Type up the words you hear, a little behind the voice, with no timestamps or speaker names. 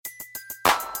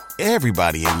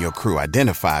Everybody in your crew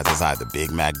identifies as either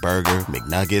Big Mac Burger,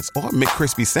 McNuggets, or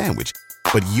McCrispy Sandwich.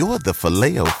 But you're the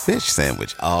Filet-O-Fish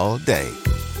Sandwich all day.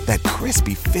 That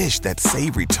crispy fish, that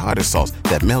savory tartar sauce,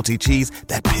 that melty cheese,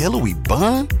 that pillowy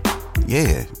bun.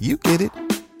 Yeah, you get it.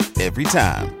 Every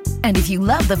time. And if you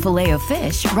love the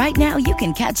Filet-O-Fish, right now you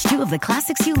can catch two of the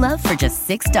classics you love for just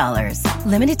 $6.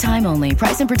 Limited time only.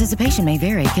 Price and participation may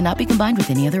vary. Cannot be combined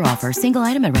with any other offer. Single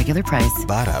item at regular price.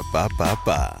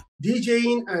 Ba-da-ba-ba-ba.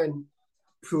 DJing and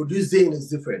producing is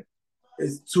different.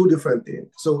 It's two different things.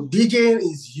 So DJing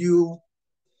is you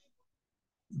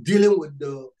dealing with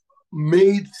the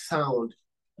made sound,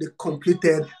 the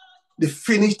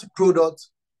finished product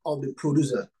of the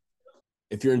producer.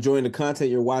 If you're enjoying the content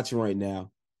you're watching right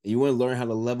now and you want to learn how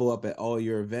to level up at all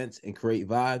your events and create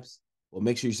vibes, well,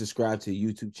 make sure you subscribe to the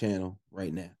YouTube channel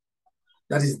right now.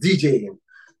 That is DJing.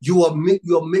 You're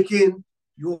making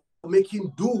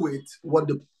do with what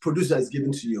the producer is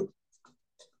giving to you.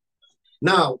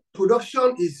 Now,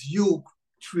 production is you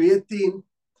creating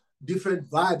different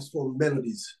vibes for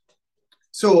melodies.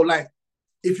 So, like,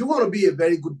 if you want to be a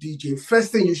very good DJ,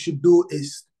 first thing you should do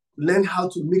is learn how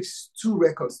to mix two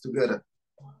records together.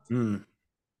 Number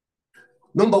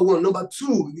one. Number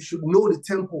two, you should know the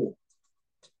tempo,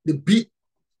 the beat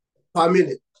per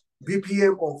minute,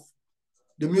 BPM of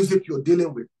the music you're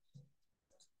dealing with.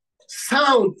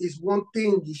 Sound is one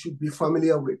thing you should be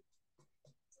familiar with.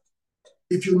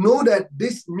 If you know that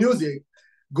this music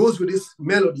goes with this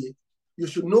melody, you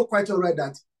should know quite all right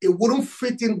that it wouldn't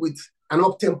fit in with an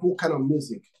up-tempo kind of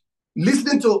music.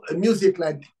 Listening to a music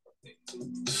like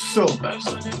so,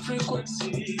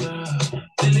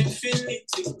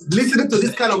 listening to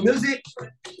this kind of music,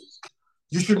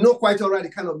 you should know quite all right the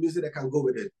kind of music that can go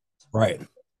with it. Right.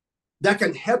 That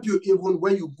can help you even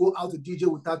when you go out to DJ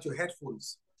without your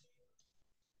headphones.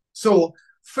 So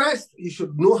first, you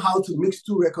should know how to mix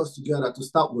two records together to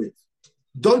start with.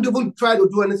 Don't even try to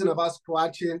do anything about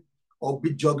scratching or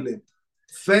beat juggling.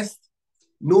 First,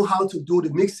 know how to do the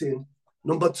mixing.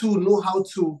 Number two, know how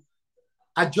to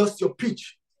adjust your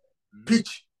pitch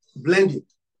blending.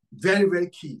 Very, very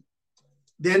key.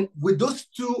 Then with those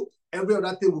two, every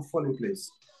other thing will fall in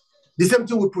place. The same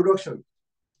thing with production.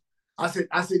 As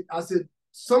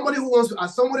somebody who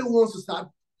wants to start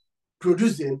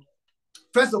producing,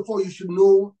 first of all, you should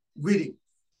know reading.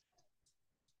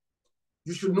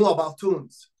 You should know about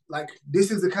tones. Like,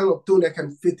 this is the kind of tone that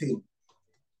can fit in.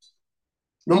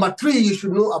 Number three, you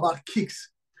should know about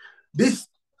kicks. This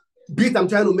beat I'm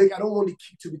trying to make, I don't want the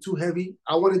kick to be too heavy.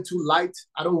 I want it too light.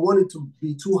 I don't want it to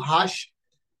be too harsh.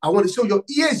 I want it so your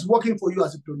ear is working for you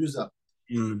as a producer.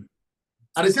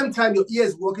 At the same time, your ear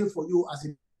is working for you as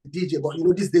a DJ. But you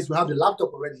know, these days we have the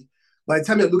laptop already. By the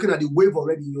time you're looking at the wave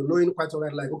already, you're knowing quite all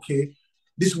right, like, okay,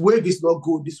 this wave is not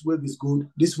good, this wave is good.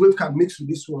 This wave can mix with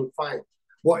this one, fine.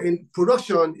 But in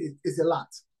production, it's a lot.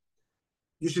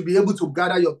 You should be able to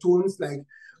gather your tones, like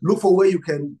look for where you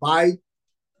can buy,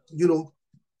 you know,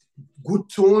 good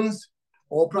tones,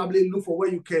 or probably look for where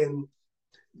you can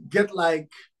get, like,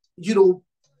 you know,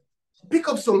 pick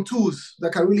up some tools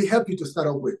that can really help you to start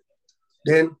up with.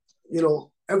 Then, you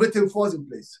know, everything falls in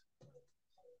place.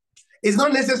 It's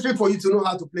not necessary for you to know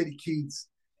how to play the keys.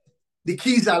 The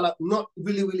keys are not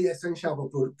really, really essential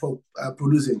for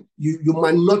producing. You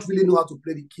might not really know how to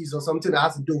play the keys or something that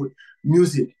has to do with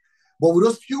music. But with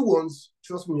those few ones,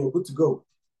 trust me, you're good to go.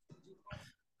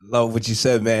 Love what you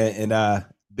said, man. And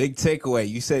big takeaway.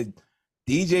 You said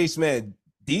DJs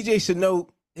should know,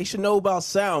 they should know about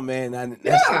sound, man. And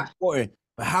that's important.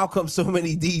 But how come so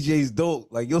many DJs don't?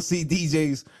 Like, you'll see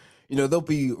DJs, you know, they'll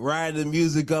be riding the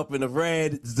music up in the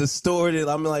red, it's distorted.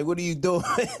 I'm like, what are you doing?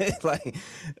 Like,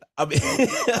 I mean,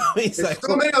 it's like,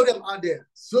 so many of them out there.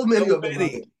 So many of them out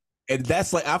there. And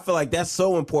that's like, I feel like that's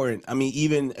so important. I mean,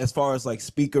 even as far as like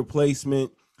speaker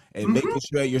placement and making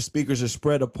sure that your speakers are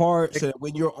spread apart so that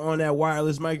when you're on that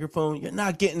wireless microphone, you're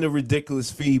not getting the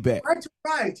ridiculous feedback.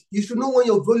 Right. You should know when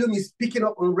your volume is picking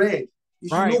up on red. You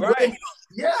should know when,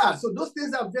 yeah, so those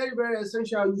things are very, very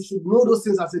essential. You should know those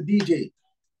things as a DJ.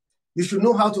 You should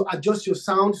know how to adjust your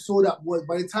sound so that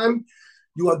by the time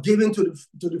you are giving to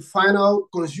the final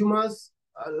consumers,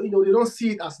 you know, they don't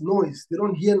see it as noise. They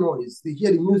don't hear noise. They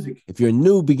hear the music. If you're a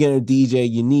new beginner DJ,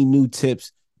 you need new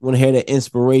tips. You want to hear that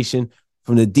inspiration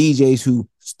from the DJs who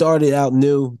started out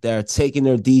new, that are taking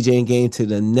their DJing game to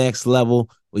the next level,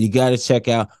 well, you got to check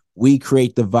out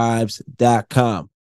WeCreateTheVibes.com.